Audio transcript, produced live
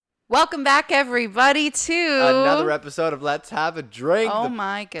Welcome back, everybody, to another episode of Let's Have a Drink. Oh the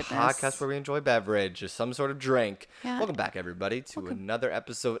my goodness. podcast where we enjoy beverage or some sort of drink. Yeah. Welcome back, everybody, to another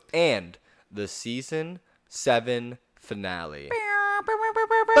episode and the season 7 finale.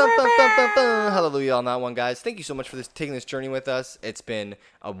 Hallelujah on that one, guys. Thank you so much for taking this journey with us. It's been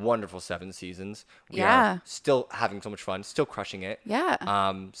a wonderful 7 seasons. We are still having so much fun, still crushing it. Yeah.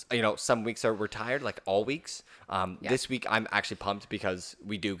 Some weeks we're tired, like all weeks. This week I'm actually pumped because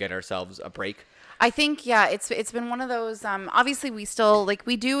we do get ourselves a break. I think, it's been one of those, obviously we still,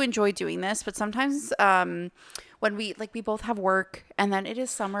 we do enjoy doing this, but sometimes, when we both have work and then it is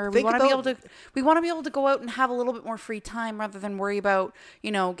summer, we want to be able to go out and have a little bit more free time rather than worry about,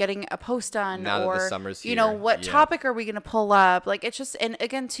 getting a post done now or, that the summer's here. What topic are we going to pull up? It's just, and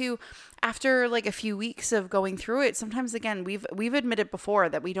again, too, after a few weeks of going through it, sometimes again, we've admitted before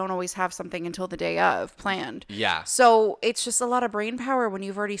that we don't always have something until the day of planned. Yeah. So it's just a lot of brain power when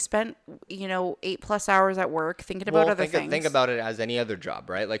you've already spent, 8+ hours at work thinking about other things. Think about it as any other job,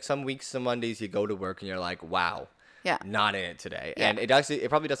 right? Like some weeks, some Mondays, you go to work and you're like, wow. Yeah. Not in it today. Yeah. And it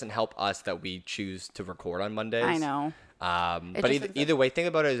probably doesn't help us that we choose to record on Mondays. I know. But either way, think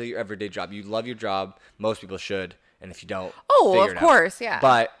about it as your everyday job. You love your job. Most people should. And if you don't, of course, yeah.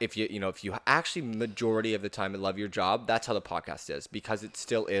 But if you actually majority of the time love your job, that's how the podcast is, because it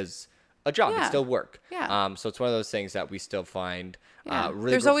still is a job. Yeah. It's still work. Yeah. So it's one of those things that we still find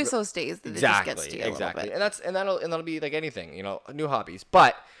really. There's always those days that it just gets to you a little bit. And that'll be like anything, new hobbies.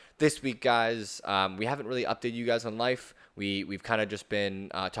 But this week, guys, we haven't really updated you guys on life. We've kind of just been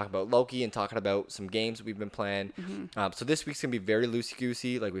talking about Loki and talking about some games that we've been playing. Mm-hmm. So this week's gonna be very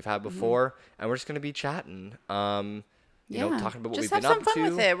loosey-goosey, like we've had before, and we're just gonna be chatting. Talking about what we've been up to. Just have some fun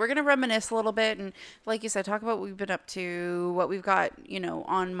with it. We're gonna reminisce a little bit, and like you said, talk about what we've been up to, what we've got,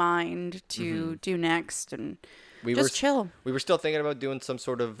 on mind to do next, and chill. We were still thinking about doing some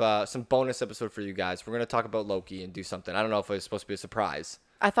sort of some bonus episode for you guys. We're gonna talk about Loki and do something. I don't know if it's supposed to be a surprise.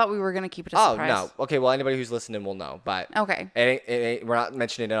 I thought we were going to keep it a surprise. Oh, no. Okay, well, anybody who's listening will know. But okay. We're not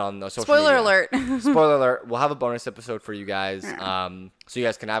mentioning it on the social Spoiler media. alert. Spoiler alert. We'll have a bonus episode for you guys so you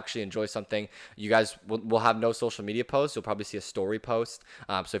guys can actually enjoy something. You guys will have no social media posts. You'll probably see a story post.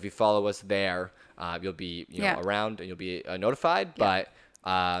 So if you follow us there, you'll be around and you'll be notified. Yeah.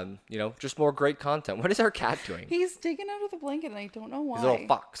 But, just more great content. What is our cat doing? He's digging out of the blanket and I don't know why. He's a little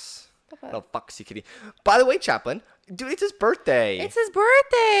fox. Little foxy kitty. By the way, Chaplin, dude, it's his birthday. It's his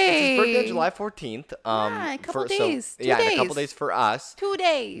birthday. July 14th. A couple days. 2 days. In a couple days for us. 2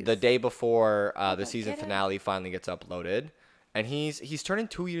 days. The day before the season finale finally gets uploaded. And he's turning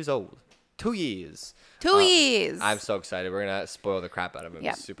 2 years old. 2 years. 2 years. I'm so excited. We're going to spoil the crap out of him.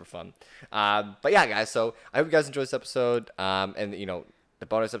 It's super fun. But yeah, guys, so I hope you guys enjoy this episode. And, the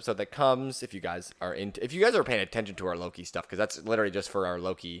bonus episode that comes, if you guys are paying attention to our Loki stuff, because that's literally just for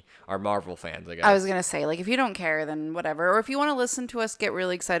our Marvel fans, I guess. I was gonna say, if you don't care, then whatever. Or if you want to listen to us get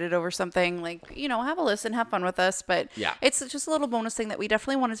really excited over something, have a listen, have fun with us. But yeah, it's just a little bonus thing that we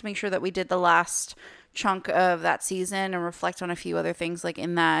definitely wanted to make sure that we did the last chunk of that season and reflect on a few other things,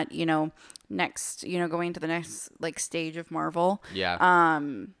 in that, next, going to the next stage of Marvel. Yeah.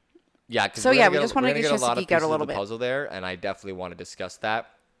 Yeah, we just want to get a lot of geek out a little bit. Puzzle there, and I definitely want to discuss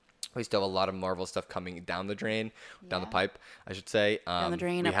that. We still have a lot of Marvel stuff coming down the pipe, I should say. Down the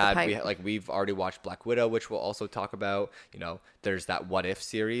drain, up the pipe. We've already watched Black Widow, which we'll also talk about. There's that What If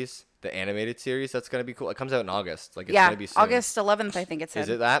series, the animated series. That's gonna be cool. It comes out in August. It's gonna be soon. August 11th, I think it said. Is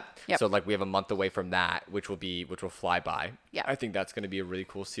it that? Yep. So we have a month away from that, which will fly by. Yeah. I think that's gonna be a really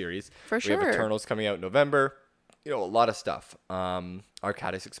cool series. For sure. We have Eternals coming out in November. A lot of stuff. Our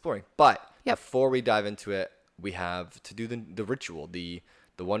cat is exploring. But before we dive into it, we have to do the ritual, the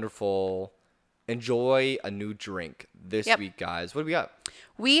wonderful enjoy a new drink this week, guys. What do we got?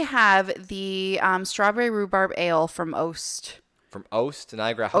 We have the strawberry rhubarb ale from Oast. From Oast,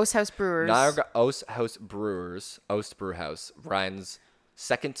 Oast House Brewers. Oast House Brewers. Oast Brew House. Ryan's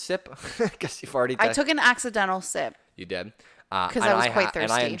second sip. I guess you've already. I took an accidental sip. You did. Because I was quite thirsty.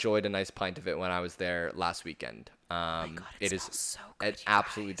 And I enjoyed a nice pint of it when I was there last weekend. Oh my God, it is so good, an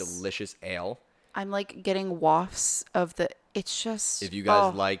absolutely delicious ale. I'm getting wafts of it's just. If you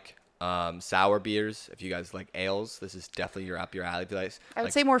guys like sour beers, if you guys like ales, this is definitely up your alley. I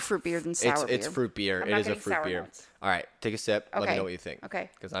would say more fruit beer than sour beer. It's fruit beer. It is a fruit beer. Notes. All right, take a sip. Okay. Let me know what you think. Okay.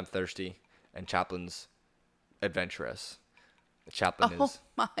 Because I'm thirsty and Chaplin's adventurous. Chaplin is. Oh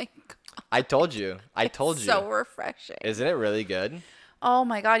my God. I told you. So refreshing. Isn't it really good? Oh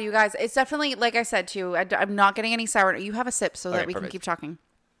my God, you guys. It's definitely, like I said too, I'm not getting any sour. You have a sip so that we can keep talking.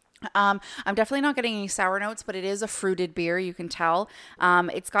 I'm definitely not getting any sour notes, but it is a fruited beer. You can tell.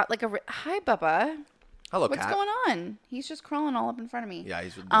 It's got hi, Bubba. Hello, What's cat. going on? He's just crawling all up in front of me. Yeah,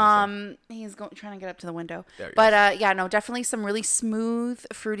 he's doing something. He's trying to get up to the window. There he But yeah, no, definitely some really smooth,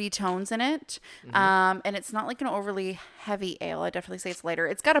 fruity tones in it. And it's not like an overly heavy ale. I definitely say it's lighter.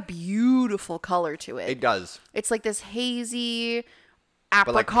 It's got a beautiful color to it. It does. It's like this hazy like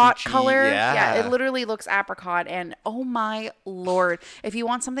apricot peachy, color. yeah. It literally looks apricot. And oh my Lord, if you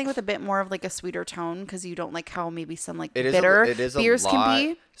want something with a bit more of like a sweeter tone, because you don't like how maybe some like It is bitter it is beers a lot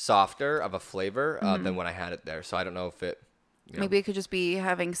can be. softer of a flavor than when I had it there. So I don't know if it. Maybe it could just be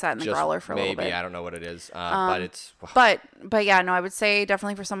having sat in the Just growler for a little bit. maybe I don't know what it is, but it's. But yeah, no, I would say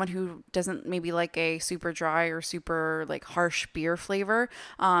definitely for someone who doesn't maybe like a super dry or super like harsh beer flavor,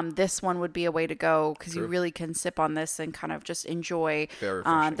 this one would be a way to go because you really can sip on this and kind of just enjoy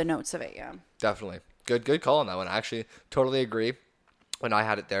the notes of it. Yeah, Definitely. Good call on that one. I actually totally agree. When I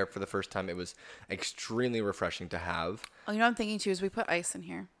had it there for the first time, it was extremely refreshing to have. Oh, you know what I'm thinking too is we put ice in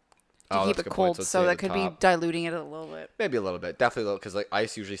here to Oh, keep that's a it good point. cold, So it's so at that the could be top. diluting it a little bit. Maybe a little bit. Definitely a little, because like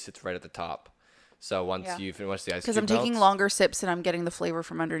ice usually sits right at the top. So once Yeah. once the ice Because cube I'm taking melts- longer sips and I'm getting the flavor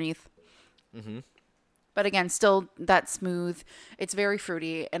from underneath. But again, still that smooth. It's very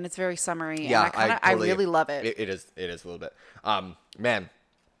fruity and it's very summery. Yeah, and I really love it. It is a little bit. Man,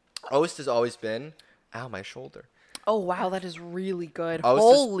 Oast has always been. Ow, my shoulder. Oh wow, that is really good. Oast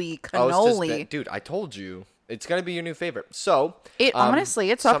Holy Oast has cannoli! been- dude, I told you. It's gonna be your new favorite. So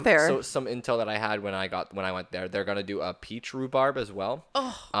Honestly, it's up there. So some intel that I had when I went there, they're gonna do a peach rhubarb as well,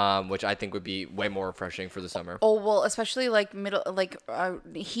 which I think would be way more refreshing for the summer. Oh well, especially like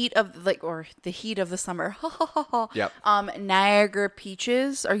heat of or the heat of the summer. Yep. Niagara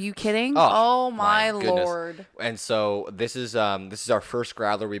peaches. Are you kidding? Oh, Oh my goodness. Lord. And so this is our first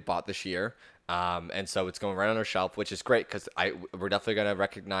growler we bought this year. And so it's going right on our shelf, which is great because we're definitely gonna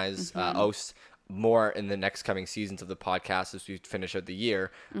recognize Oast more in the next coming seasons of the podcast as we finish out the year,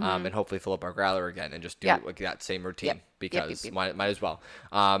 and hopefully fill up our growler again and just do like that same routine because Might as well.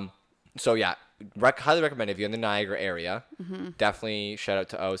 So yeah, highly recommend if you're in the Niagara area, definitely shout out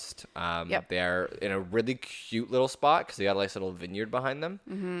to Oast. They're in a really cute little spot because they got a nice little vineyard behind them,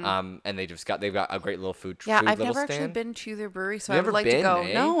 and they've got a great little food. Yeah, food I've little never stand. actually been to their brewery, so You I would never like to been, go.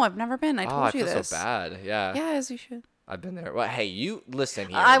 eh? No, I've never been. I told I you feel this. so bad. Yeah. Yeah, as you should. I've been there. Well, hey, you listen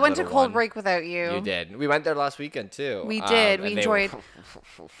here. I went to little Cold one. Break without you. You did. We went there last weekend too. We did. We and they were enjoyed.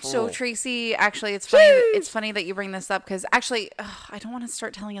 So full. Tracy, actually, it's funny. It's funny that you bring this up because actually, I don't want to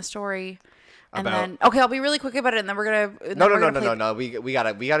start telling a story. And About- then okay, I'll be really quick about it, and then we're gonna. No. We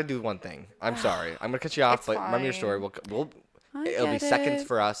gotta do one thing. I'm sorry. I'm gonna cut you off, It's but remember your story. fine. It'll be get seconds it.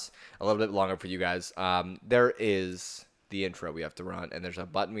 for us, a little bit longer for you guys. There is the intro we have to run, and there's a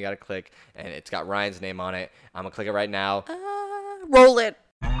button we gotta click, and it's got Ryan's name on it. I'm gonna click it right now. Roll it.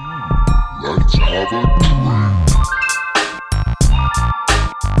 Let's have a drink.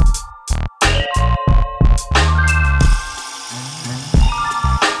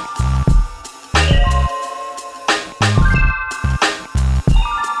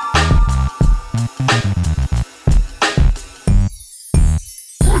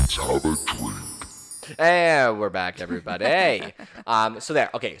 Let's have a drink. Hey, we're back, everybody. Hey. So there.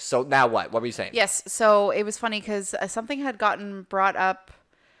 Okay. So now what? What were you saying? Yes. So it was funny because something had gotten brought up,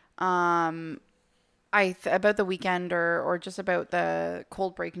 about the weekend or just about the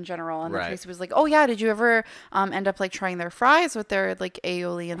Cold Break in general, and then Right. Tracy was like, "Oh yeah, did you ever end up like trying their fries with their like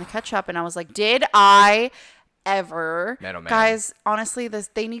aioli and the ketchup?" And I was like, "Did I?" Ever. Man, oh man. Guys, honestly,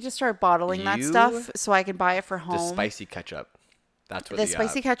 they need to start bottling that You- stuff so I can buy it for The home. spicy ketchup. That's what The they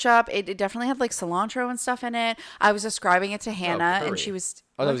spicy got. ketchup, it definitely had like cilantro and stuff in it. I was describing it to Hannah, curry. and she was.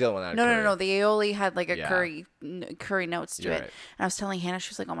 Oh, that was the other one that had No, curry. no. The aioli had like a Yeah. curry notes to You're it. right. And I was telling Hannah, she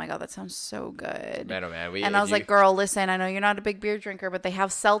was like, "Oh my god, that sounds so good." Man, oh man. And I was like, "Girl, listen, I know you're not a big beer drinker, but they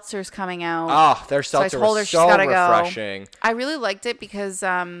have seltzers coming out." oh, their So I seltzer told her was she's so gotta go. refreshing. I really liked it because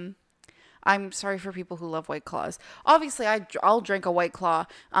I'm sorry for people who love White Claws. Obviously, I'll drink a White Claw,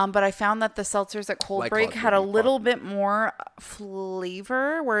 but I found that the seltzers at Cold White Break Claw's had a really fun. little bit more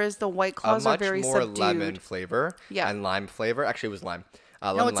flavor, whereas the White A Claws are much very more subdued. lemon flavor Yeah. and lime flavor. Actually, it was lime.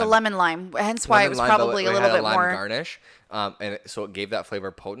 No, it's a lemon lime. Hence why it was Lemon lime, but probably a it little had bit lime more. garnish, so it gave that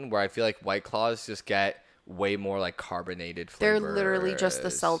flavor potent. Where I feel like White Claws just get way more like carbonated They're flavors. literally just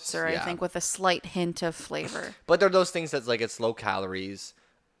the seltzer, I Yeah. think, with a slight hint of flavor. But they're those things that's like it's low calories.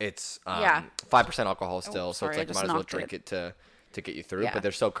 It's Yeah. 5% alcohol still, so sorry, I it's like just might as well knocked drink it to get you through. Yeah. But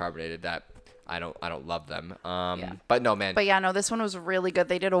they're so carbonated that I don't love them. But no, man. But yeah, no, this one was really good.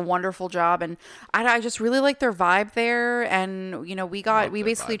 They did a wonderful job, and I just really like their vibe there. And you know, we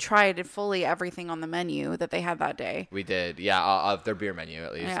basically tried fully everything on the menu that they had that day. We did, yeah, of their beer menu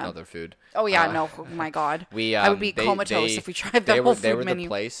at least, not their food. Oh yeah, no, oh my God, I would be comatose if we tried the whole food they were menu. The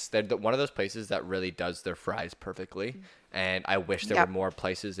place. They're one of those places that really does their fries perfectly. And I wish there were more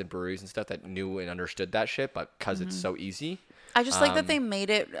places and breweries and stuff that knew and understood that shit, but because it's so easy. I just like that they made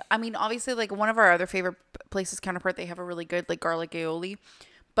it. I mean, obviously, like one of our other favorite places, Counterpart, they have a really good like garlic aioli.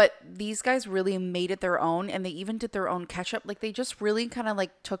 But these guys really made it their own, and they even did their own ketchup. Like they just really kind of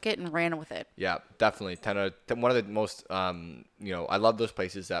like took it and ran with it. Yeah, definitely. One of the most, I love those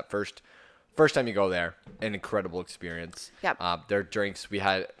places that first time you go there, an incredible experience. Yep. Their drinks,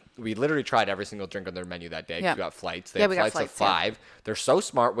 we literally tried every single drink on their menu that day. Yep. We got flights. They have flights of 5. Yeah. They're so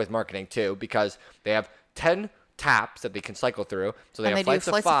smart with marketing too, because they have 10 taps that they can cycle through. So they have flights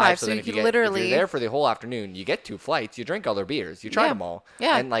of 5. So then if you're there for the whole afternoon, you get 2 flights, you drink all their beers, you try them all.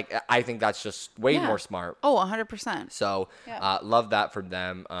 Yeah. And like, I think that's just way more smart. Oh, 100%. So love that from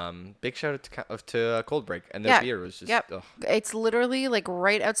them. Big shout out to Cold Break, and their beer was just, It's literally like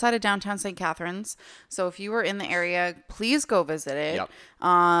right outside of downtown St. Catharines. So if you were in the area, please go visit it. Yep.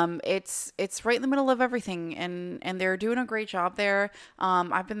 It's right in the middle of everything, and they're doing a great job there.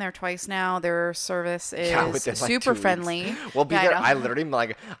 I've been there twice now. Their service is super friendly. We'll be there. I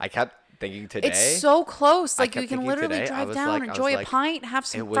literally I kept thinking today. It's so close. Like you can literally drive down, enjoy a pint, have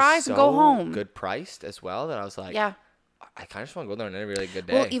some fries, and go home. Good priced as well. That I was like, yeah. I kind of just want to go there on a really good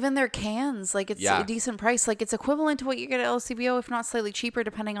day. Well, even their cans, like it's a decent price. Like it's equivalent to what you get at LCBO, if not slightly cheaper,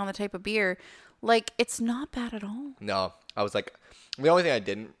 depending on the type of beer. Like it's not bad at all. No, I was like, the only thing I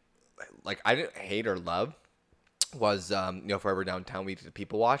didn't hate or love was forever downtown we did the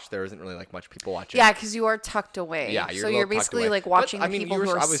people watch. There isn't really like much people watching. Yeah, because you are tucked away. Yeah, you're basically like watching the people who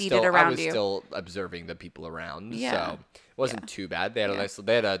are seated around you. I was still observing the people around. Yeah. So it wasn't too bad. They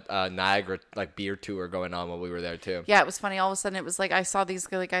had a Niagara like beer tour going on while we were there too. Yeah, it was funny. All of a sudden it was like I saw these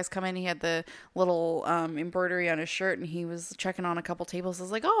guys come in. He had the little embroidery on his shirt, and he was checking on a couple tables. I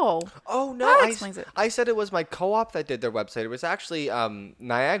was like, oh no, that explains it. I said it was my co-op that did their website. It was actually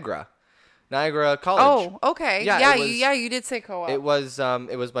Niagara College. Oh, okay. Yeah, you did say co-op. It was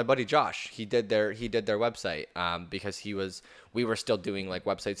my buddy Josh. He did their website because we were still doing like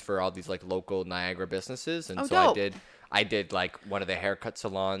websites for all these like local Niagara businesses, and so dope. I did like one of the haircut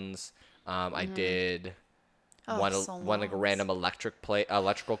salons. I did one like a random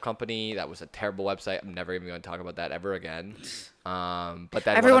electrical company that was a terrible website. I'm never even going to talk about that ever again. But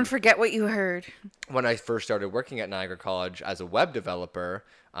then everyone forget what you heard. When I first started working at Niagara College as a web developer,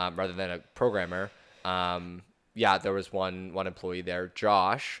 rather than a programmer, there was one employee there,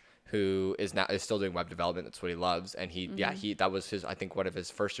 Josh, who is still doing web development. That's what he loves, and that was his, I think, one of his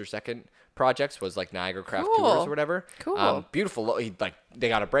first or second projects was like Niagara Craft Tours or whatever. Cool. Beautiful. They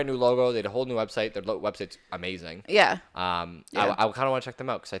got a brand new logo. They had a whole new website. Their website's amazing. Yeah. I kind of want to check them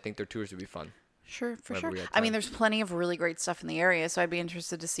out because I think their tours would be fun. Sure, for sure. I mean, there's plenty of really great stuff in the area, so I'd be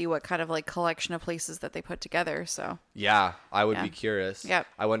interested to see what kind of like collection of places that they put together. So yeah, I would be curious. Yep.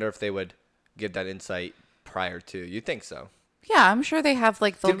 I wonder if they would give that insight prior to. You think so? Yeah, I'm sure they have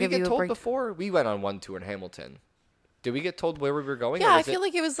like they'll give you a break. Did we get told before we went on one tour in Hamilton? Did we get told where we were going? Yeah, I feel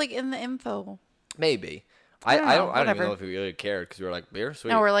like it was like in the info. Maybe. I don't even know if we really cared because we were like, beer, sweet.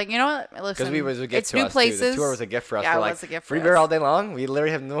 No, we're like, you know what? Listen, because it was a gift it's to new us places. Too. The tour was a gift for us. Yeah, we're it like, was a gift free for beer us. all day long. We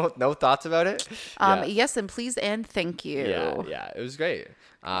literally have no thoughts about it. Yes, and please and thank you. Yeah, it was great.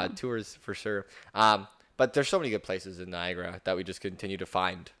 Tours for sure. But there's so many good places in Niagara that we just continue to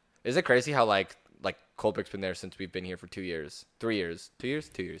find. Is it crazy how like Cold Break's been there since we've been here for 2 years, 3 years, 2 years,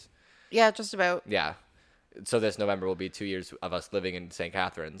 2 years? Yeah, just about. Yeah. So this November will be 2 years of us living in St.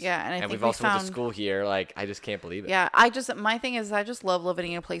 Catharines. Yeah, and I think we've also went to school here. Like, I just can't believe it. Yeah, my thing is I just love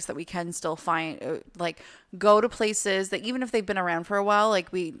living in a place that we can still find, like, go to places that even if they've been around for a while,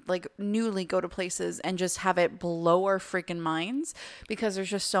 like we like newly go to places and just have it blow our freaking minds because there's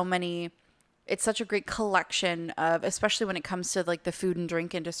just so many. It's such a great collection of, especially when it comes to like the food and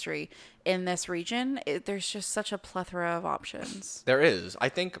drink industry in this region. There's just such a plethora of options. There is. I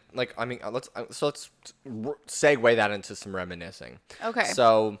think, let's segue that into some reminiscing. Okay.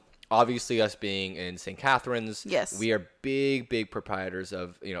 So obviously, us being in St. Catharines, yes, we are big proprietors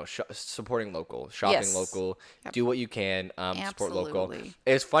of supporting local, shopping local, do what you can, support local.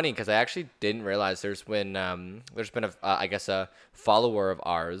 It's funny because I actually didn't realize there's been a follower of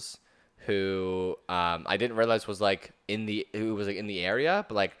ours who I didn't realize was in the area,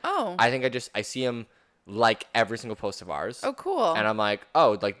 but I think I see him like every single post of ours. Oh, cool. And I'm like,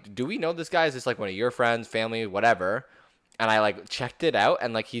 oh, like, do we know this guy? Is this like one of your friends, family, whatever? And I like checked it out,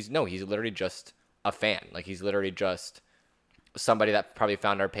 and like he's literally just a fan. Like he's literally just somebody that probably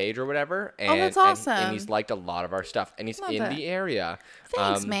found our page or whatever. And, that's awesome. And he's liked a lot of our stuff, and he's Love in it. the area.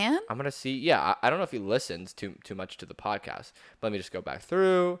 Thanks, man. I'm gonna see. Yeah, I don't know if he listens too much to the podcast, but let me just go back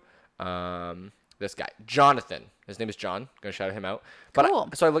through. This guy, Jonathan. His name is John. Gonna shout him out. But Cool.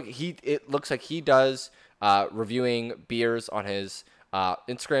 it looks like he does reviewing beers on his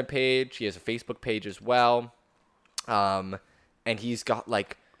Instagram page. He has a Facebook page as well. And he's got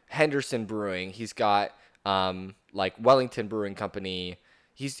like Henderson Brewing. He's got like Wellington Brewing Company.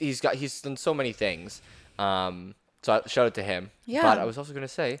 He's done so many things. So shout out to him. Yeah. But I was also gonna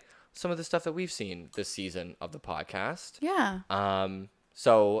say some of the stuff that we've seen this season of the podcast. Yeah.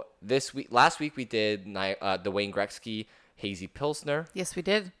 So last week we did the Wayne Gretzky Hazy Pilsner. Yes, we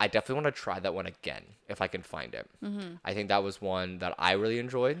did. I definitely want to try that one again if I can find it. I think that was one that I really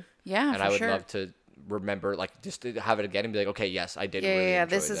enjoyed. Yeah, and for I would sure. love to remember, like, just to have it again and be like, okay, yes, I did. Yeah, really yeah.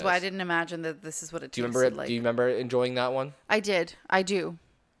 enjoy This is why I didn't imagine that this is what it Do you tasted remember? like. Do you remember enjoying that one? I did. I do.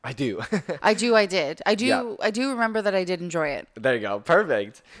 I do. I do. I did. I do. Yeah. I do remember that I did enjoy it. There you go.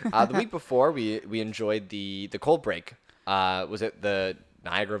 Perfect. The week before, we enjoyed the cold break. Was it the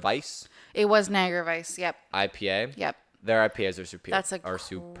Niagara Vice It was Niagara Vice. Yep. IPA? Yep. Their IPAs are superior. That's a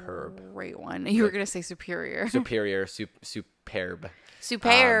superb. great one. You were gonna say superior. Superior, superb.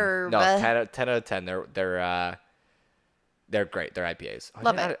 Superb. No, 10 out of 10. They're great. They're IPAs. Oh,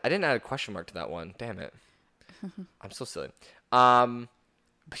 Love I didn't add a question mark to that one. Damn it. I'm so silly. But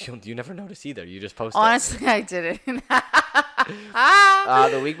you never notice either. You just post Honestly, I didn't. it.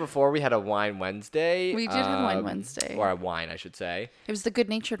 The week before, we had a Wine Wednesday. We did have Wine Wednesday. Or a wine, I should say. It was the Good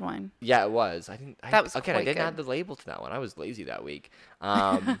Natured wine. Yeah, it was. That was I quite didn't good. add the label to that one. I was lazy that week.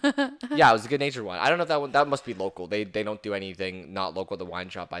 Yeah, it was a Good Natured one. I don't know if that must be local. They don't do anything not local at the wine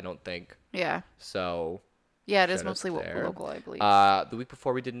shop, I don't think. Yeah. So Yeah, it is shout out mostly there. local, I believe. The week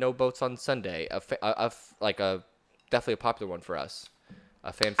before, we did No Boats on Sunday. Definitely a popular one for us.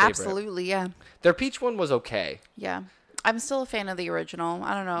 A fan favorite. Absolutely, yeah. Their peach one was okay. Yeah. I'm still a fan of the original.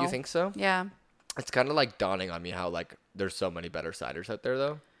 I don't know. You think so? Yeah. It's kind of like dawning on me how like there's so many better ciders out there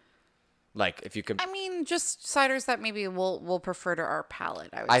though. Like if you can, I mean, just ciders that maybe we'll prefer to our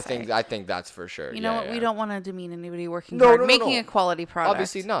palate, I would say. I think that's for sure. You know what? We don't want to demean anybody working No, hard, no, no, making no. a quality product.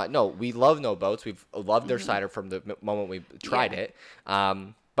 Obviously not. No, we love No Boats. We've loved their cider from the moment we tried Yeah. it.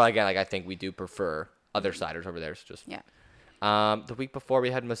 But again, like I think we do prefer other ciders over there. So just Yeah. The week before we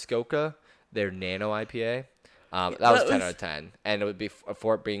had Muskoka, their Nano IPA. That was 10 out of 10, and it would be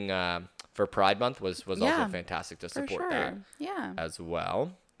for it being for Pride Month was also Yeah, fantastic to For support sure. that Yeah. as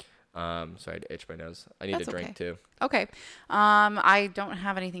well. Sorry, to itch my nose. I need That's a drink okay. too. Okay. I don't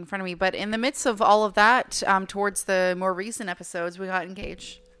have anything in front of me, but in the midst of all of that, towards the more recent episodes, we got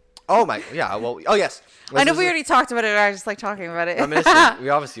engaged. Oh my, yeah. Well, oh yes. I know we already talked about it. I just like talking about it. reminiscing. We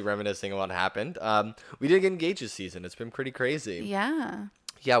obviously reminiscing on what happened. We did get engaged this season. It's been pretty crazy. Yeah.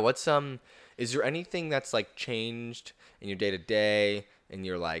 Yeah. What's Is there anything that's like changed in your day to day, and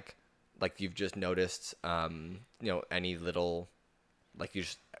you're like you've just noticed, any little, like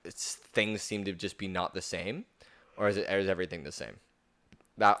things seem to just be not the same, or is everything the same?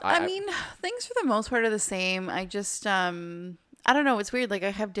 I mean, things for the most part are the same. I just, I don't know. It's weird. Like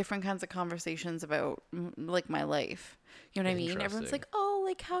I have different kinds of conversations about like my life. You know what I mean? Everyone's Interesting. like, oh,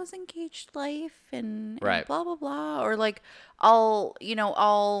 like how's engaged life and Right. blah, blah, blah. Or like I'll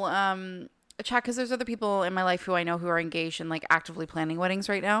chat because there's other people in my life who I know who are engaged and like actively planning weddings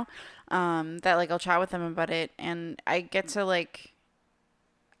right now. That like I'll chat with them about it. And I get to like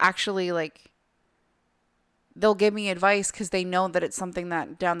actually like they'll give me advice because they know that it's something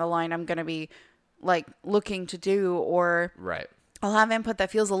that down the line I'm going to be like looking to do, or right. I'll have input that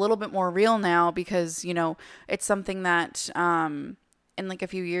feels a little bit more real now because, it's something that in like a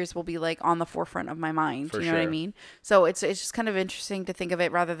few years will be like on the forefront of my mind. For You know what I sure. mean? So it's just kind of interesting to think of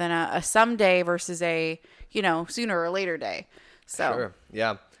it rather than a someday versus a, sooner or later day. So Sure.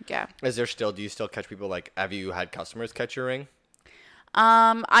 Yeah. yeah. Do you still catch people like, have you had customers catch your ring?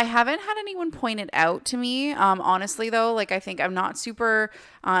 I haven't had anyone point it out to me. Honestly though, like I think I'm not super,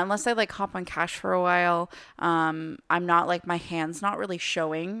 unless I like hop on Cash for a while. I'm not like my hand's not really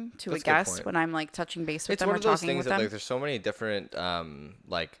showing to That's a a good guest point. when I'm like touching base with It's them one or of those talking things with that them. like there's so many different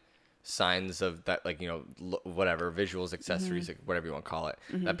like signs of that, like whatever visuals, accessories, like, whatever you want to call it,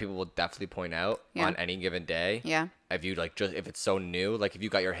 that people will definitely point out Yeah. on any given day. Yeah. If you like if it's so new, like if you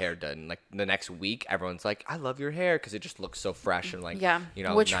got your hair done like the next week, everyone's like, I love your hair because it just looks so fresh and like Yeah.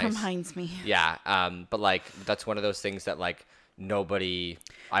 Which nice. reminds me. Yeah. But like that's one of those things that like nobody,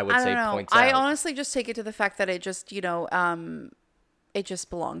 I would I say, don't know. points I out. honestly just take it to the fact that it just, it just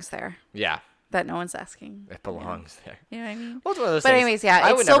belongs there. Yeah. that no one's asking. It belongs there. You know what I mean? Well, it's one of those But things. anyways, yeah, I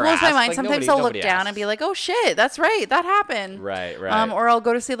it would still never blows my ask. mind. Like, Sometimes I'll look nobody down and asks. be like, oh shit, that's right, that happened. Right, right. Or I'll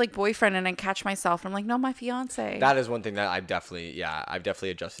go to say like boyfriend and I catch myself and I'm like, no, my fiance. That is one thing that I've definitely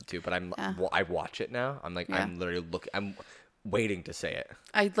adjusted to. But I watch it now. I'm like, Yeah. I'm literally I'm waiting to say it.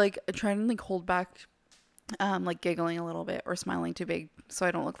 I like try and like hold back, like giggling a little bit or smiling too big so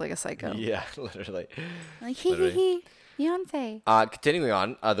I don't look like a psycho. Yeah, literally. Like hee hee hee, fiance. Continuing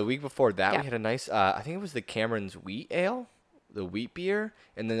on, the week before that, Yeah. we had a nice, I think it was the Cameron's Wheat Ale, the wheat beer,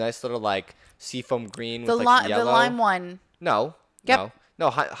 and the nice little like seafoam green The with like yellow. the lime one. No, Yep. no.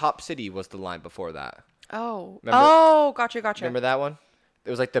 Hop City was the lime before that. Oh. Remember- Oh, gotcha. Remember that one? It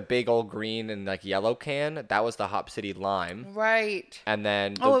was like the big old green and like yellow can. That was the Hop City lime. Right. And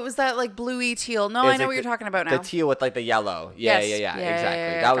then Oh, it was that like bluey teal. No, it was I know like what you're talking about now. The teal with like the yellow. Yeah, Yes. yeah, Yeah, exactly.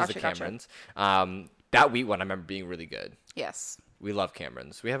 yeah, That was gotcha, the gotcha. Cameron's. That wheat one I remember being really good. Yes. We love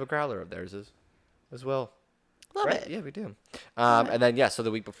Cameron's. We have a growler of theirs as well. Love Right? it. Yeah, we do. And then so the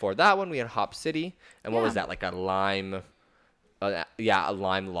week before that one we had Hop City, and what was Yeah. that, like a lime? A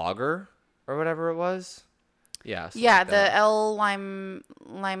lime lager or whatever it was. Yeah. something Yeah, like the that. El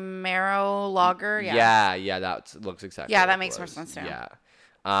Limero lager. Yeah. Yeah, that looks exactly. Yeah, like that it makes more was. sense now.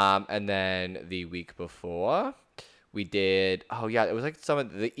 Yeah. And then the week before, we did. Oh yeah, it was like some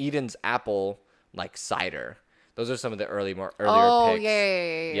of the Eden's apple like cider. Those are some of the earlier Oh, picks.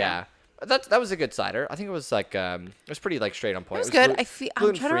 yeah. That was a good cider. I think it was like it was pretty like straight on It point. was good. I'm trying to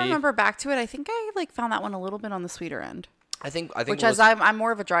gluten-free. remember back to it. I think I like found that one a little bit on the sweeter end. I think Which it was, as I'm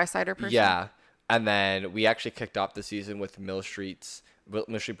more of a dry cider person. yeah. And then we actually kicked off the season with Mill Street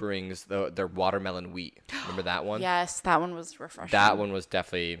Brewing's their watermelon wheat. Remember that one? Yes, that one was refreshing. That one was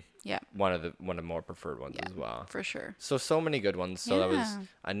definitely Yeah, one of the more preferred ones as well. for sure. So many good ones. So that was Yeah.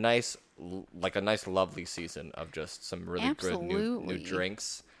 a nice lovely season of just some really good new Absolutely.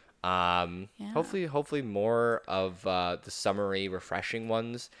 drinks. Hopefully more of the summery, refreshing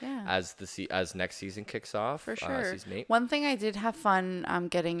ones Yeah. as next season kicks off. For sure. Season 8. One thing I did have fun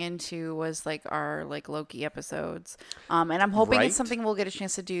getting into was like our like Loki episodes. And I'm hoping Right. it's something we'll get a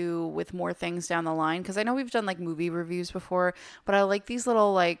chance to do with more things down the line because I know we've done like movie reviews before, but I like these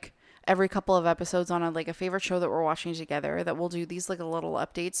little like every couple of episodes on a favorite show that we're watching together that we'll do these like a little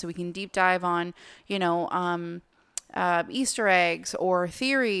updates so we can deep dive on, Easter eggs or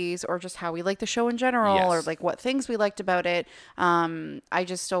theories or just how we like the show in general or Yes. like what things we liked about it. I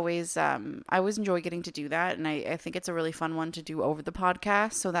just always enjoy getting to do that. And I think it's a really fun one to do over the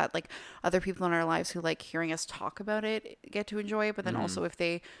podcast so that like other people in our lives who like hearing us talk about it get to enjoy it. But then also if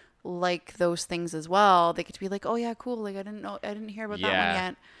they like those things as well, they get to be like, oh yeah, cool. Like I didn't hear about that one Yeah.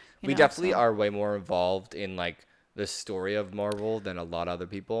 yet. You We know, definitely so- are way more involved in like the story of Marvel than a lot of other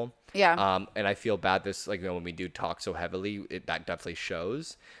people. Yeah. And I feel bad when we do talk so heavily, that definitely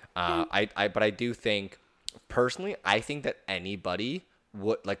shows. But I do think personally, I think that anybody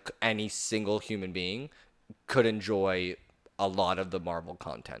would like any single human being could enjoy a lot of the Marvel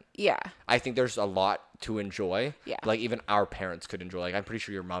content. Yeah. I think there's a lot to enjoy. Yeah. Like even our parents could enjoy. Like I'm pretty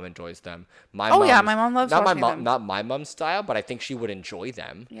sure your mom enjoys them. Yeah, my mom loves not watching my mom, them. not my mom's style, but I think she would enjoy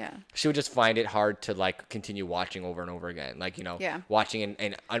them. Yeah. She would just find it hard to like continue watching over and over again. Like, Yeah. watching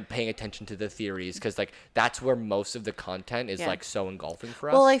and paying attention to the theories because like that's where most of the content is Yeah. like so engulfing for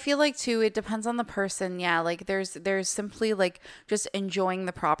us. Well, I feel like too, it depends on the person. Yeah, like there's simply like just enjoying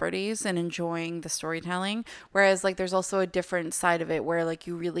the properties and enjoying the storytelling. Whereas like there's also a different side of it where like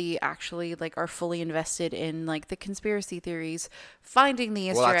you really actually like are fully invested in like the conspiracy theories, finding the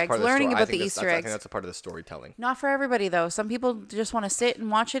Easter eggs, learning about the Easter I eggs. think that's a part of the storytelling. Not for everybody though. Some people just want to sit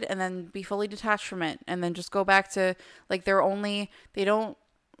and watch it and then be fully detached from it and then just go back to like they're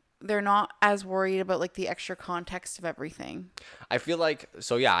not as worried about like the extra context of everything. I feel like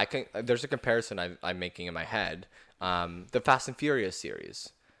there's a comparison I'm making in my head. The Fast and Furious series.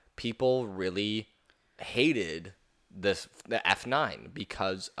 People really hated the F9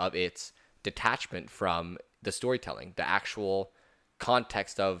 because of its detachment from the storytelling, the actual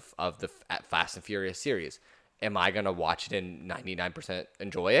context of the Fast and Furious series. Am I going to watch it and 99%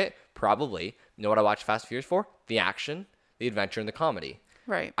 enjoy it? Probably. You know what I watch Fast and Furious for? The action, the adventure, and the comedy.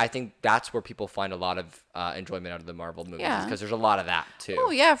 Right. I think that's where people find a lot of enjoyment out of the Marvel movies Yeah. because there's a lot of that too.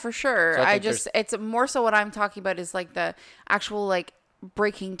 Oh yeah, for sure. So I I think just it's more so what I'm talking about is like the actual like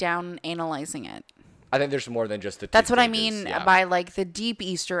breaking down and analyzing it. I think there's more than just the two That's what I stages, mean by like the deep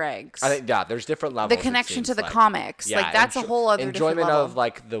Easter eggs. I think there's different levels. The connection to the comics, like that's a whole other enjoyment different level. of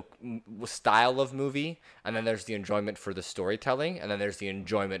like the style of movie, and then there's the enjoyment for the storytelling, and then there's the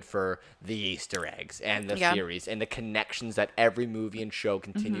enjoyment for the Easter eggs and the theories and the connections that every movie and show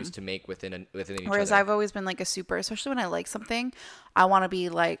continues to make within each Whereas other. I've always been like a super, especially when I like something, I want to be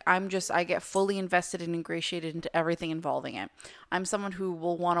like, I get fully invested and ingratiated into everything involving it. I'm someone who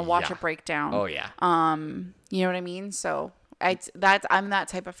will want to watch a breakdown. Oh yeah. You know what I mean? So I'm that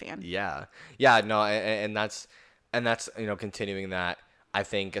type of fan. Yeah, no, and that's continuing that. I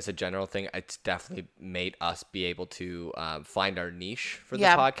think as a general thing, it's definitely made us be able to find our niche for the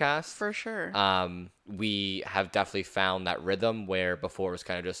podcast. For sure. We have definitely found that rhythm where before it was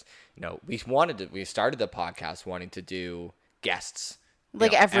kind of just, we started the podcast wanting to do guests.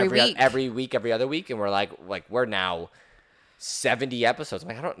 Like every week. Every week, every other week. And we're like we're now 70 episodes. I'm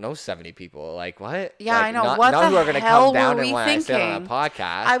like, I don't know 70 people. Like, what? Yeah, like, I know. None What who the are gonna hell come down were and we when thinking? I sit on a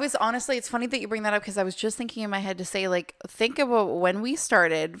podcast. I was honestly, it's funny that you bring that up because I was just thinking in my head to say, like, think about when we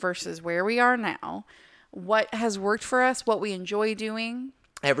started versus where we are now. What has worked for us, what we enjoy doing.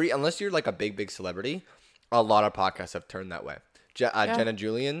 Unless you're like a big celebrity, a lot of podcasts have turned that way. Jenna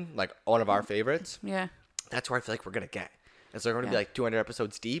Julian, like one of our favorites. Yeah. That's where I feel like we're gonna get. It's like we're gonna be like 200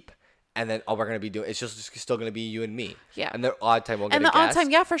 episodes deep, and then all we're gonna be doing it's just still gonna be you and me. Yeah. And the odd time we'll get and a the odd guest. time,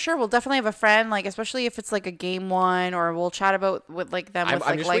 yeah, for sure. We'll definitely have a friend, like especially if it's like a game one, or we'll chat about with like them with I'm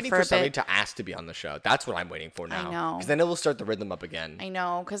like just life waiting for for a somebody bit. to ask to be on the show. That's what I'm waiting for now. I know. Because then it will start the rhythm up again. I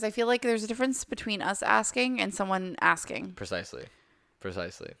know, because I feel like there's a difference between us asking and someone asking. Precisely.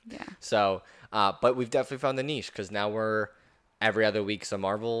 Yeah. So, but we've definitely found the niche because now we're every other week's a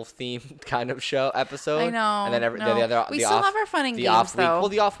Marvel themed kind of show episode. I know. And then We still have our fun and games, though. Well,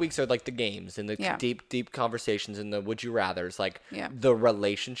 the off weeks are like the games and the Yeah. deep conversations and the would you rather's, like Yeah. the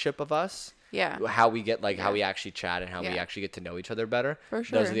relationship of us. Yeah. How we get how we actually chat and how we Yeah. actually get to know each other better. For Those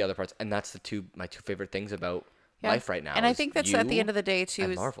sure. are the other parts, and that's my two favorite things about life right now. And I is think that's at the you end of the day too.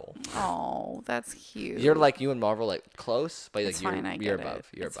 and Is Marvel. Oh, that's cute. You're like you and Marvel like close, but like It's fine. I get you're it. above.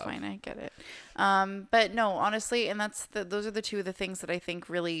 You're it's above. fine. I get it. But no, honestly, and those are the two of the things that I think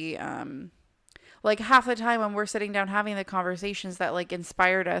really, like half the time when we're sitting down having the conversations that like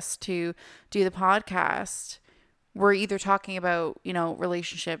inspired us to do the podcast, we're either talking about,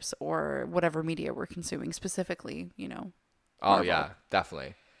 relationships or whatever media we're consuming specifically, Oh Marvel. yeah,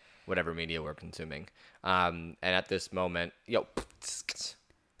 definitely. Whatever media we're consuming. And at this moment,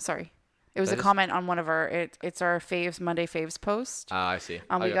 Sorry. It was That a is- comment on one of it's our Monday faves post. I see.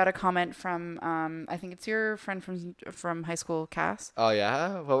 We got a comment from, I think it's your friend from high school, Cass. Oh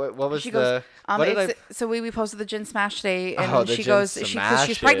yeah. What was She the? goes, what did I? so we posted the gin smash today, and Oh, the she gin goes, because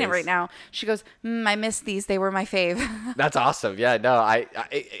she's pregnant smashes. right now. She goes, I missed these. They were my fave. That's awesome. Yeah. No, I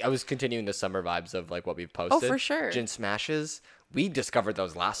was continuing the summer vibes of like what we've posted. Oh, for sure. Gin smashes. We discovered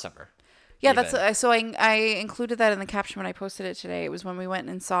those last summer. Yeah, even. that's so I included that in the caption when I posted it today. It was when we went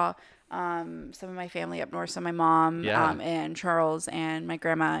and saw some of my family up north, so my mom Yeah. and Charles and my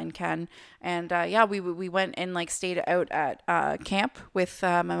grandma and Ken, and we went and like stayed out at camp with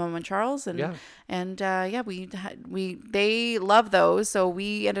my mom and Charles, and they love those, so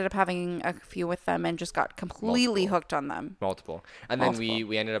we ended up having a few with them and just got completely hooked on them. Multiple. And then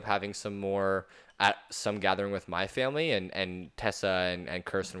we ended up having some more at some gathering with my family, and Tessa and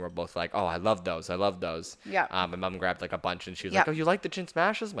Kirsten were both like, oh, I love those. Yeah. My mom grabbed like a bunch and she was Yeah. like, oh, you like the gin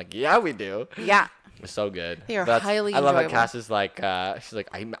smashes? I'm like, yeah, we do. Yeah. It's so good. They are That's- highly I love that enjoyable. Cass is like, she's like,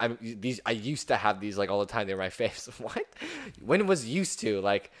 I used to have these like all the time. They were my faves. What? When was used to?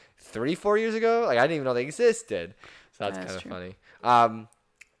 Like 3-4 years ago? Like I didn't even know they existed. So that's kind of true. funny.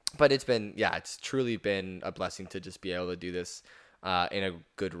 But it's truly been a blessing to just be able to do this in a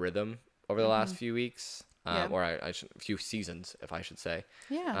good rhythm over the last few weeks, Yeah. or a few seasons, if I should say.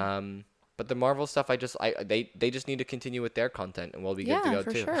 Yeah. But the Marvel stuff, they just need to continue with their content, and we'll be good to go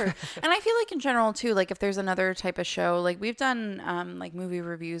for too. sure. And I feel like in general too, like if there's another type of show, like we've done like movie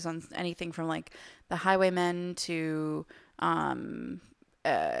reviews on anything from like The Highwaymen to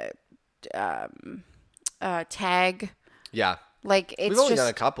Tag. Yeah, Like it's we've only just done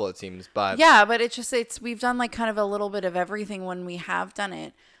a couple, it seems, but yeah, but we've done like kind of a little bit of everything when we have done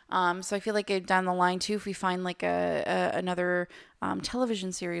it. So I feel like down the line too, if we find like another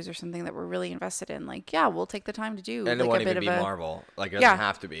television series or something that we're really invested in, like yeah, we'll take the time to do. and like it won't a bit even be of a Marvel. Like it Yeah. doesn't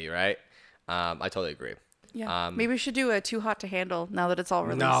have to be, right? I totally agree. yeah. Maybe we should do a Too Hot to Handle now that it's all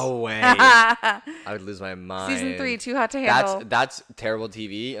released. No way. I would lose my mind. Season 3, Too Hot to Handle. That's terrible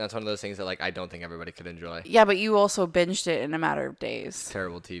TV, and that's one of those things that like I don't think everybody could enjoy. Yeah, but you also binged it in a matter of days.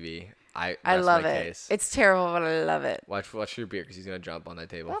 Terrible TV. I rest love my it. case. It's terrible, but I love it. Watch your beer because he's gonna jump on that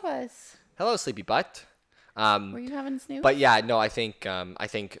table. Love us. Hello, sleepy butt. Were you having a snooze? But yeah, no, I think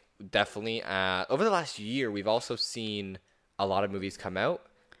definitely over the last year we've also seen a lot of movies come out,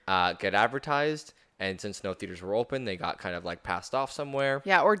 get advertised, and since no theaters were open, they got kind of like passed off somewhere.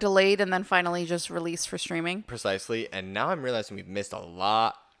 Yeah, or delayed and then finally just released for streaming. Precisely, and now I'm realizing we've missed a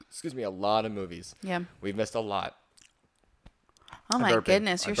lot. A lot of movies. Yeah. We've missed a lot. Oh my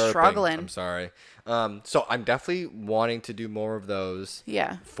goodness, you're burping. struggling. I'm sorry. So I'm definitely wanting to do more of those.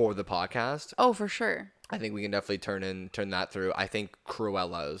 Yeah. For the podcast. Oh, for sure. I think we can definitely turn that through. I think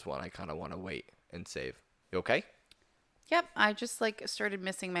Cruella is one I kind of want to wait and save. You okay? Yep. I just like started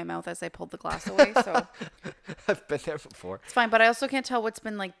missing my mouth as I pulled the glass away, so I've been there before. it's fine. But I also can't tell what's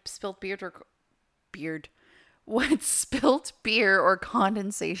been like spilt what's spilt beer or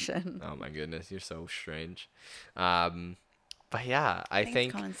condensation. Oh my goodness, you're so strange. But yeah, I think think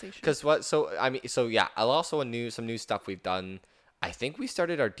it's condensation. because what? So yeah, I'll also some new stuff we've done. I think we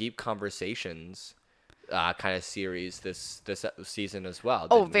started our deep conversations kind of series this season as well.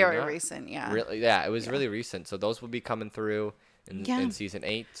 Oh, didn't we very not? recent, yeah. Really, yeah, it was really recent. So those will be coming through in season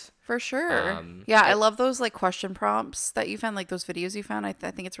 8. For sure. I love those like question prompts that you found, like those videos you found. I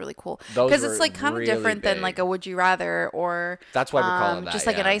think it's really cool because it's like kind of really different than like a would you rather or that's why we're calling that just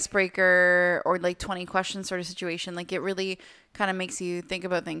like an icebreaker or like 20 questions sort of situation. Like it really kind of makes you think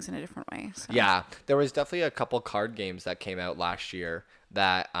about things in a different way. So. Yeah, there was definitely a couple card games that came out last year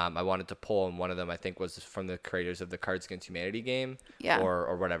that I wanted to pull, and one of them I think was from the creators of the Cards Against Humanity game,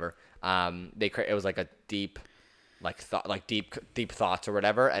 or whatever. It was like a deep, deep thoughts or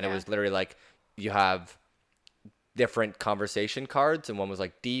whatever, and it was literally like you have different conversation cards, and one was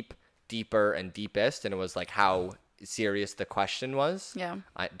like deep, deeper, and deepest, and it was like how serious the question was. Yeah.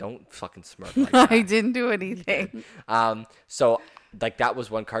 I don't fucking smirk like that. I didn't do anything. So like that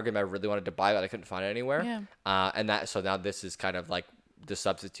was one card game I really wanted to buy, but I couldn't find it anywhere. Yeah. So now this is kind of like the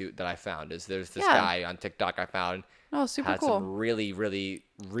substitute that I found is there's this guy on TikTok I found. Oh, super had cool. some really, really,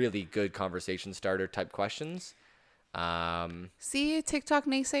 really good conversation starter type questions. See, TikTok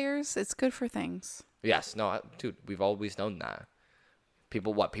naysayers, it's good for things. Yes, no, dude, we've always known that.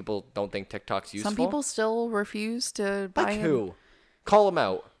 People don't think TikTok's useful? Some people still refuse to buy like who? Call them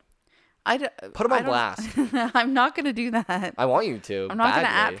out. Put them on blast. I'm not going to do that. I want you to. I'm not going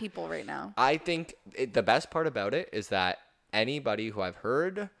to badly. at people right now. I think the best part about it is that anybody who I've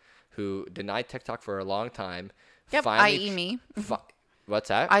heard who denied TikTok for a long time. Yep, i.e. me. What's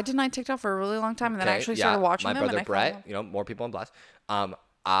that? I denied TikTok for a really long time, and then I actually started watching my them. My brother Brett, more people on blast.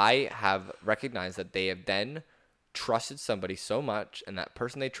 I have recognized that they have then trusted somebody so much, and that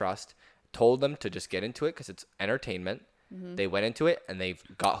person they trust told them to just get into it because it's entertainment. Mm-hmm. They went into it and they've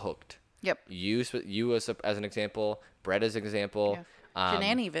got hooked. Yep. You as an example, Brett as an example.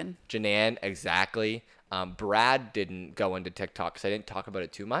 Yeah. Janan, exactly. Brad didn't go into TikTok because I didn't talk about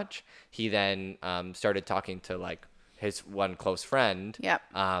it too much. He then started talking to like his one close friend. Yep.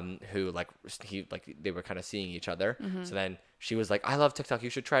 Who they were kind of seeing each other. Mm-hmm. So then she was like, "I love TikTok. You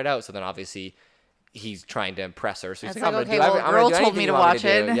should try it out." So then obviously he's trying to impress her. So he's like, "I'm girl told me to watch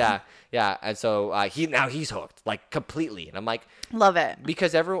it." Yeah. And so he's hooked like completely. And I'm like, love it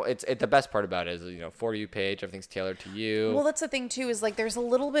because the best part about it is For You page, everything's tailored to you. Well, that's the thing too, is like there's a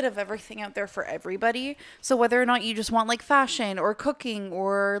little bit of everything out there for everybody. So whether or not you just want like fashion or cooking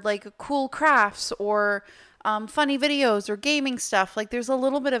or like cool crafts or funny videos or gaming stuff, like there's a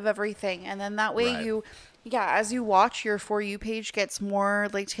little bit of everything, and then that way as you watch, your For You page gets more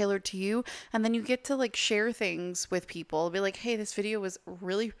like tailored to you, and then you get to like share things with people. Be like, hey, this video was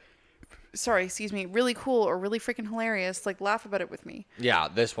really cool or really freaking hilarious. Like, laugh about it with me. Yeah,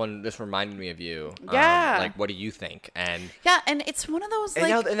 this reminded me of you. Yeah. Like, what do you think? And and it's one of those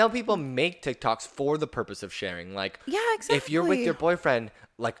and now people make TikToks for the purpose of sharing. Like, yeah, exactly. If you're with your boyfriend,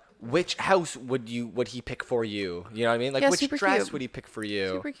 like, which house would he pick for you? You know what I mean? Like, which dress cute. would he pick for you?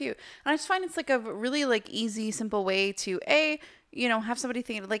 Super cute. And I just find it's like a really like easy, simple way to have somebody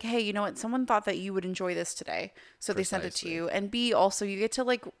think like, hey, you know what? Someone thought that you would enjoy this today, so they sent it to you. And B, also you get to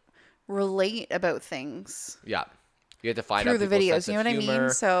like relate about things. Yeah. You have to find through out the videos, you know what I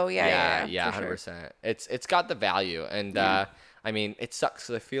mean? So yeah, 100%. Sure. It's got the value, and I mean, it sucks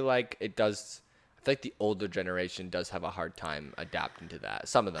because I feel like the older generation does have a hard time adapting to that.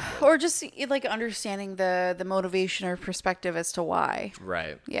 Some of them would. Or just like understanding the motivation or perspective as to why.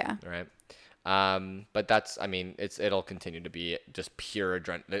 Right. Yeah. Right. But it'll continue to be just pure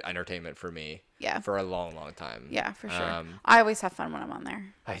entertainment for me. Yeah. For a long, long time. Yeah, for sure. I always have fun when I'm on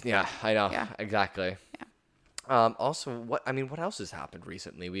there. I know. Yeah. Exactly. Yeah. Also, what else has happened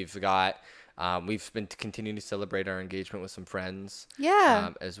recently? We've been continuing to celebrate our engagement with some friends.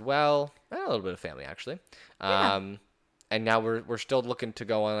 Yeah. As well. And a little bit of family, actually. Yeah. And now we're still looking to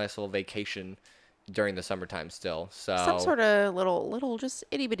go on a nice little vacation during the summertime still. So Some sort of little just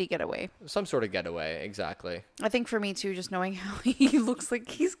itty bitty getaway. some sort of getaway, exactly. I think for me too, just knowing how he looks like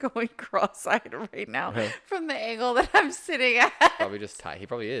he's going cross-eyed right now from the angle that I'm sitting at. Probably just tired. He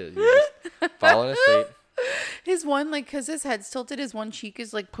probably is. He's just falling asleep. His one, like, because his head's tilted, his one cheek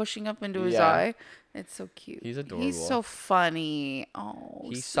is like pushing up into his Yeah. eye. It's so cute. He's adorable. He's so funny. Oh,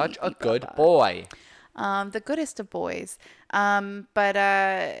 He's such a sweetie good Bubba. boy. The goodest of boys. But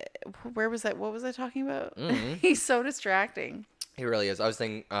where was I? What was I talking about? He's so distracting. He really is. I was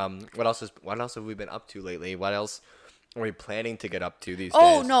thinking, what else have we been up to lately? What else are we planning to get up to these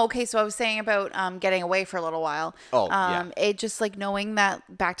Oh days? no, okay. So I was saying about getting away for a little while. Oh, yeah. It just like knowing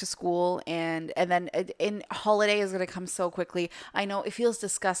that back to school and then in holiday is gonna come so quickly. I know it feels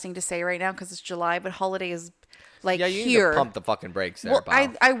disgusting to say right now because it's July, but holiday is like Yeah, you here. need to pump the fucking brakes there, Well,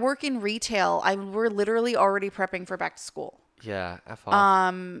 pal. I work in retail. We're literally already prepping for back to school. Yeah, F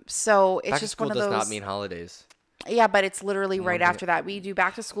off. So it's Back to just school one of does those. not mean holidays. Yeah, but it's literally right thing- after that. We do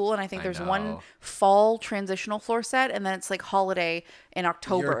back to school, and I think I there's one know. fall transitional floor set, and then it's like holiday in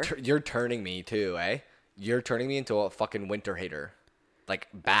October. You're turning me too, eh? You're turning me into a fucking winter hater. Like,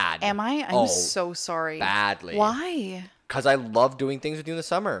 bad. Am I? I'm Oh, so sorry. badly. Why? Because I love doing things with you in the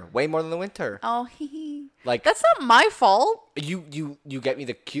summer. Way more than the winter. Oh, Like, that's not my fault. you get me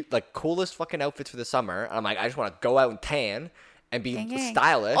the cute, like, coolest fucking outfits for the summer. And I'm like, I just want to go out and tan and be Gang, gang.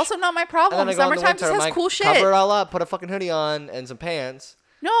 stylish. Also, not my And problem. then I go in the Summertime winter, just I'm has like, cool shit. cover it all up, put a fucking hoodie on and some pants.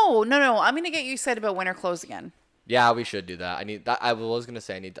 No. I'm gonna get you excited about winter clothes again. Yeah, we should do that. I need that. I was gonna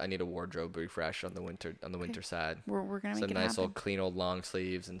say I need a wardrobe refresh on the winter side. We're gonna make Some it nice happen. old clean old long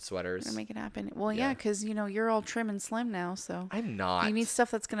sleeves and sweaters. We're gonna make it happen. Well, Yeah. yeah, because you're all trim and slim now, so I'm not. you need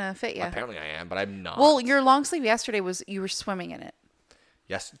stuff that's gonna fit you. Apparently I am, but I'm not. Well, your long sleeve yesterday was you were swimming in it.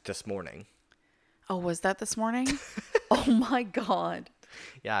 yes, this morning. Oh, was that this morning? Oh my god.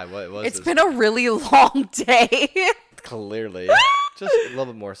 Yeah, it was. It's been a really long day. clearly just a little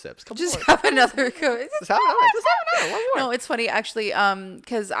bit more sips. Come Just on. have another. Just have another. One more. No, it's funny actually.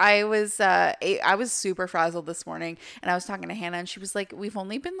 Because I was super frazzled this morning, and I was talking to Hannah, and she was like, "We've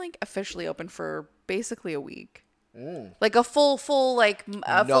only been like officially open for basically a week, like a full like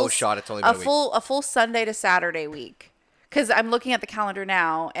a No full, shot, it's only been a week. a full Sunday to Saturday week." Because I'm looking at the calendar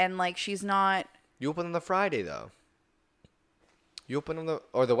now, and like she's not. You open on the Friday though. You open on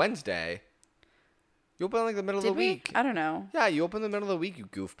the Wednesday. You open on like the middle of Did the we? week. I don't know. Yeah, you open in the middle of the week, you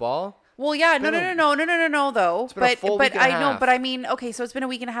goofball. Well, yeah, no, been though. been a full week and a I know, half. but I mean, okay, so it's been a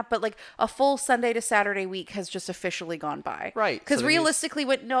week and a half, but like a full Sunday to Saturday week has just officially gone by. Right, Because so then you- realistically,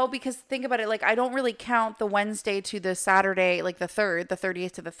 because think about it, like I don't really count the Wednesday to the Saturday, like the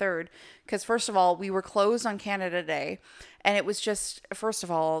 30th to the 3rd. Because first of all, we were closed on Canada Day, and it was just, first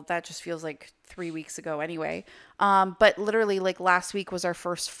of all, that just feels like 3 weeks ago anyway. But literally, like last week was our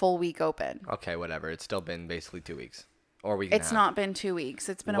first full week open. Okay, whatever. It's still been basically 2 weeks. Or a week and a It's half. not been 2 weeks.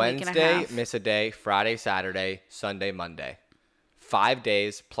 It's been a week and a Wednesday, half. miss a day. Friday, Saturday, Sunday, Monday. 5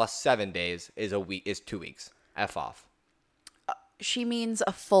 days plus 7 days is 2 weeks. F off. She means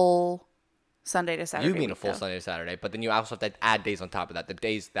a full Sunday to Saturday. You mean a week, full though. Sunday to Saturday, but then you also have to add days on top of that. The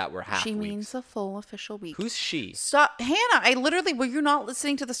days that were half She weeks. means a full official week. Who's she? Stop, Hannah? I literally. Were you not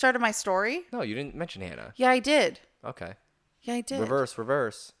listening to the start of my story? No, you didn't mention Hannah. Yeah, I did. Okay. Yeah, I did.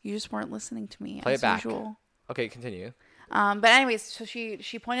 Reverse. You just weren't listening to me Play as it back. usual. Okay, continue. But anyways, so she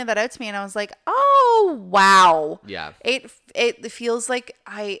pointed that out to me, and I was like, oh wow. Yeah. It feels like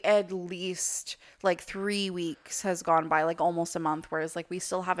I at least like 3 weeks has gone by, like almost a month. Whereas like we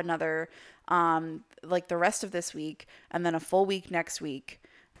still have another like the rest of this week, and then a full week next week.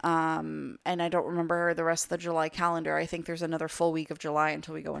 And I don't remember the rest of the July calendar. I think there's another full week of July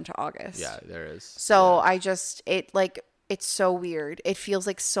until we go into August. Yeah, there is. So I just it's so weird. It feels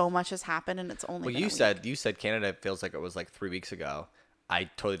like so much has happened, and it's only. Well, been a week. you said Canada feels like it was like 3 weeks ago. I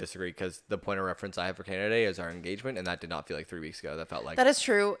totally disagree because the point of reference I have for Canada Day is our engagement, and that did not feel like 3 weeks ago. That felt like That is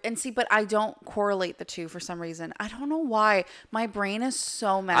true. And see, but I don't correlate the two for some reason. I don't know why. My brain is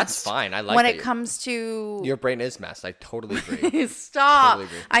so messed. That's fine. I like when that it comes to your brain is messed. I totally agree. Stop. Totally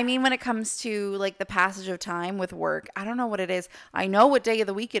agree. I mean, when it comes to like the passage of time with work, I don't know what it is. I know what day of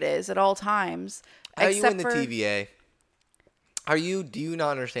the week it is at all times. Are you in the for, TVA? Do you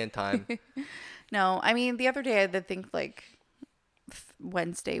not understand time? No, I mean the other day I did think like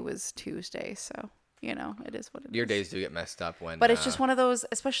Wednesday was Tuesday, so it is what it is. Your days do get messed up when. But it's just one of those,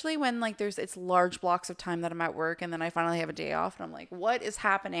 especially when like it's large blocks of time that I'm at work, and then I finally have a day off, and I'm like, what is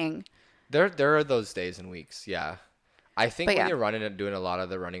happening? There are those days and weeks. Yeah, I think But when yeah. you're running and doing a lot of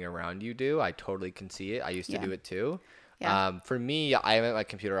the running around, I totally can see it. I used to Yeah. do it too. Yeah. For me, I am at my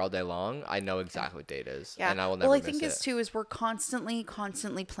computer all day long. I know exactly what date is, Yeah. and I will never Well, I miss think it. is too is we're constantly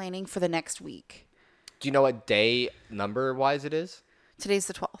planning for the next week. Do you know what day number wise it is? Today's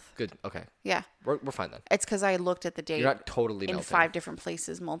the 12th. Good. Okay. Yeah. We're fine then. It's because I looked at the date You're not totally in melting. 5 different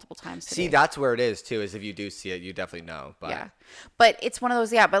places multiple times today. See, that's where it is too. Is if you do see it, you definitely know. But Yeah. But it's one of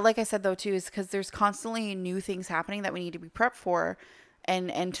those, yeah. But like I said, though, too, is because there's constantly new things happening that we need to be prepped for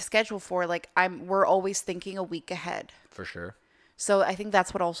and to schedule for. Like, we're always thinking a week ahead. for sure. So I think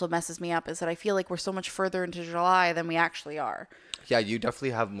that's what also messes me up is that I feel like we're so much further into July than we actually are. Yeah, you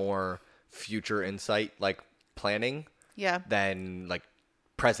definitely have more future insight, like planning, Yeah. than like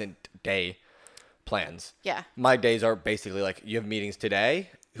present day plans. Yeah. My days are basically like you have meetings today.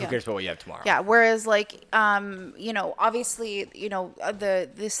 Who Yeah. cares about what you have tomorrow? Yeah. Whereas, like, obviously,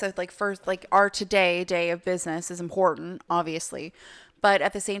 like first, like our today day of business is important, obviously, but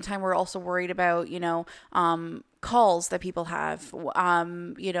at the same time, we're also worried about, calls that people have,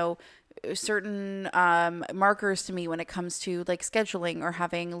 certain markers to me when it comes to like scheduling or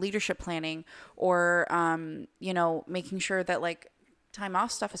having leadership planning or, making sure that like time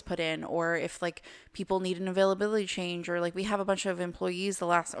off stuff is put in, or if like people need an availability change, or like we have a bunch of employees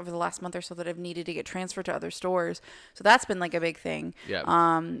over the last month or so that have needed to get transferred to other stores, so that's been like a big thing.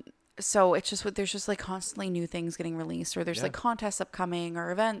 So it's just there's just like constantly new things getting released, or there's like contests upcoming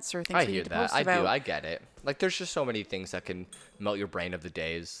or events or things I we hear need to that. post I about. do. I get it. Like, there's just so many things that can melt your brain of the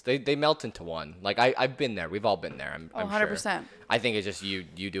days. They melt into one. Like, I've been there. We've all been there. I'm 100%. sure. I think it's just you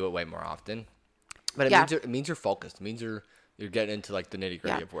do it way more often. But it means you're focused. It means you're getting into like the nitty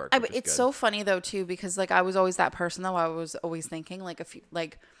gritty of work. It's so funny though too, because like I was always that person though. I was always thinking like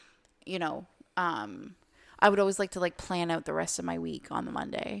I would always like to like plan out the rest of my week on the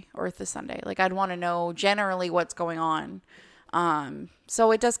Monday or the Sunday. Like I'd want to know generally what's going on.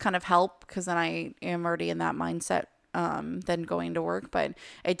 So it does kind of help because then I am already in that mindset than going to work, but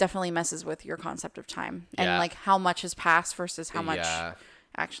it definitely messes with your concept of time and like how much has passed versus how much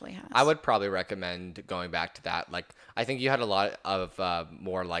actually has. I would probably recommend going back to that. Like, I think you had a lot of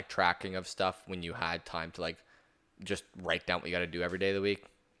more like tracking of stuff when you had time to like just write down what you got to do every day of the week.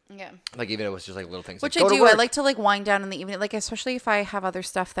 Yeah. Like, even if it was just like little things. Which like, I go do. to work. I like to like wind down in the evening, like especially if I have other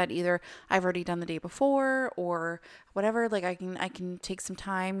stuff that either I've already done the day before or whatever. Like I can take some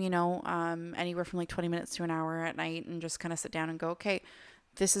time, anywhere from like 20 minutes to an hour at night, and just kind of sit down and go, okay,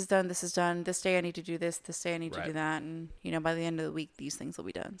 this is done. This is done. This day I need to do this. This day I need to do that. And by the end of the week, these things will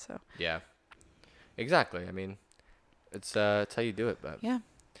be done. So yeah, exactly. I mean, it's how you do it. But yeah,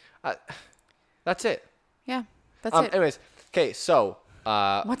 that's it. Yeah, that's it. Anyways, okay, so.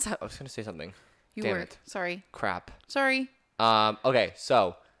 What's up? I was gonna say something. You Damn were. it. Sorry. Crap. Sorry. Okay,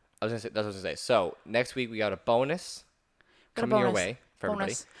 so I was gonna say that's what I was gonna say. So next week we got a bonus coming your way for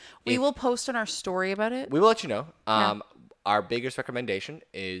everybody. We will post on our story about it. We will let you know. Our biggest recommendation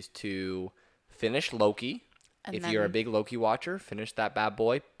is to finish Loki. And if you're a big Loki watcher, finish that bad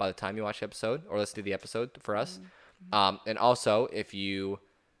boy by the time you watch the episode, or listen to the episode for us. And also, if you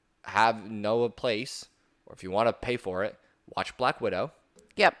have no place, or if you want to pay for it, watch Black Widow.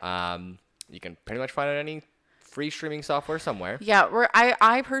 Yep. You can pretty much find it on any free streaming software somewhere. Yeah,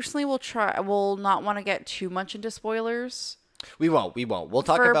 I personally will not want to get too much into spoilers. We won't. We'll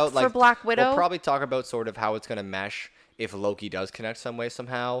talk about like for Black Widow. We'll probably talk about sort of how it's gonna mesh if Loki does connect some way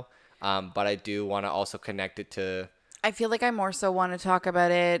somehow. But I do want to also connect it to. I feel like I more so want to talk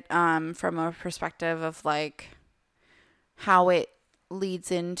about it from a perspective of like how it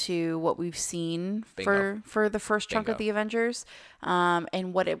leads into what we've seen for the first chunk of the Avengers,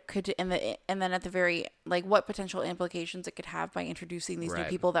 and what it could, and then at the very like what potential implications it could have by introducing these new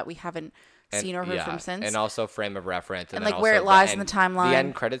people that we haven't seen or heard from since, and also frame of reference, and like where it lies in the timeline. The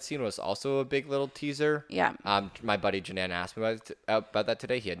end credit scene was also a big little teaser. Yeah. My buddy Janan asked me about that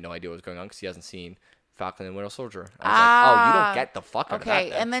today. He had no idea what was going on because he hasn't seen Falcon and Winter Soldier. I was like, oh, you don't get the fuck out of that.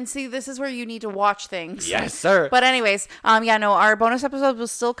 Okay, and then see, this is where you need to watch things. Yes, sir. But anyways, our bonus episode will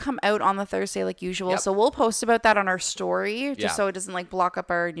still come out on the Thursday like usual. So we'll post about that on our story, just so it doesn't like block up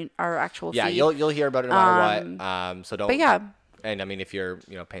our actual feed. Yeah, you'll hear about it no matter what. So don't. But yeah. And I mean, if you're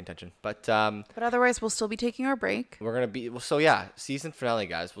paying attention, but otherwise we'll still be taking our break. We're gonna be season finale,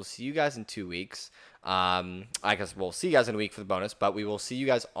 guys. We'll see you guys in 2 weeks. I guess we'll see you guys in a week for the bonus, but we will see you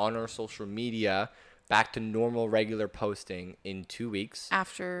guys on our social media. Back to normal, regular posting in 2 weeks.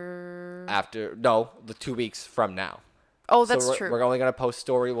 The 2 weeks from now. Oh, that's so true. We're only gonna post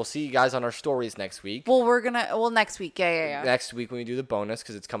story. We'll see you guys on our stories next week. Well, next week. Yeah. Next week when we do the bonus,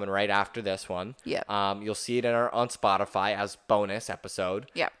 because it's coming right after this one. Yeah. You'll see it on Spotify as bonus episode.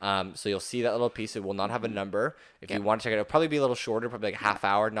 Yeah. So you'll see that little piece. It will not have a number. If you want to check it, it'll probably be a little shorter, probably like a half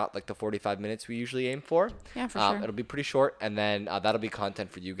hour, not like the 45 minutes we usually aim for. Yeah, for sure. It'll be pretty short, and then that'll be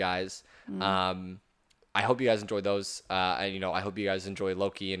content for you guys. I hope you guys enjoy those, and I hope you guys enjoy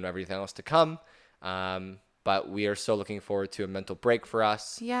Loki and everything else to come. But we are so looking forward to a mental break for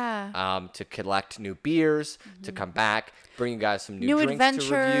us. Yeah. To collect new beers, to come back, bring you guys some new drinks adventures.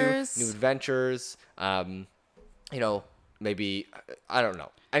 to review, new adventures. Maybe I don't know.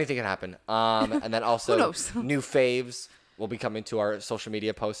 Anything can happen. And then also new faves will be coming to our social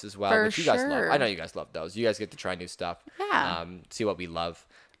media posts as well, which you guys love. I know you guys love those. You guys get to try new stuff. Yeah. See what we love.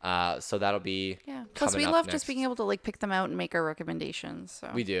 So that'll be Plus we coming love up just next. being able to like pick them out and make our recommendations.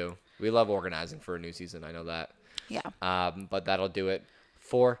 So We do. We love organizing for a new season. I know that. yeah. But that'll do it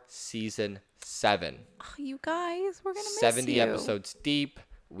for season 7. Oh, you guys, we're gonna miss 70 you. episodes deep.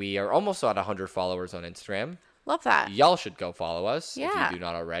 We are almost at 100 followers on Instagram. Love that. Y'all should go follow us if Yeah. you do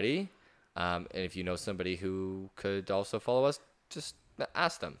not already. And if you know somebody who could also follow us, just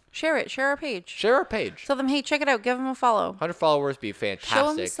ask them. Share it. Share our page. Share our page. Tell them, hey, check it out. Give them a follow. 100 followers be fantastic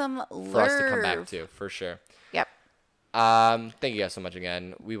Show them some for us to come back love. to, for sure. Yep. Thank you guys so much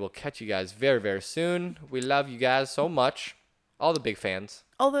again. We will catch you guys very, very soon. We love you guys so much. All the big fans.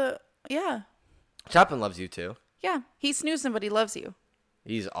 Yeah. Chaplin loves you too. Yeah. He's snoozing, but he loves you.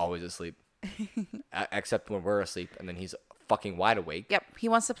 He's always asleep. Except when we're asleep, and then he's fucking wide awake. Yep. He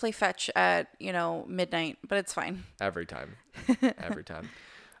wants to play fetch at, midnight, but it's fine. Every time. Every time.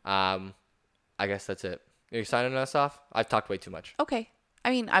 I guess that's it. Are you signing us off? I've talked way too much. Okay.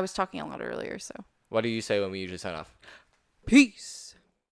 I mean, I was talking a lot earlier, so. What do you say when we usually sign off? Peace.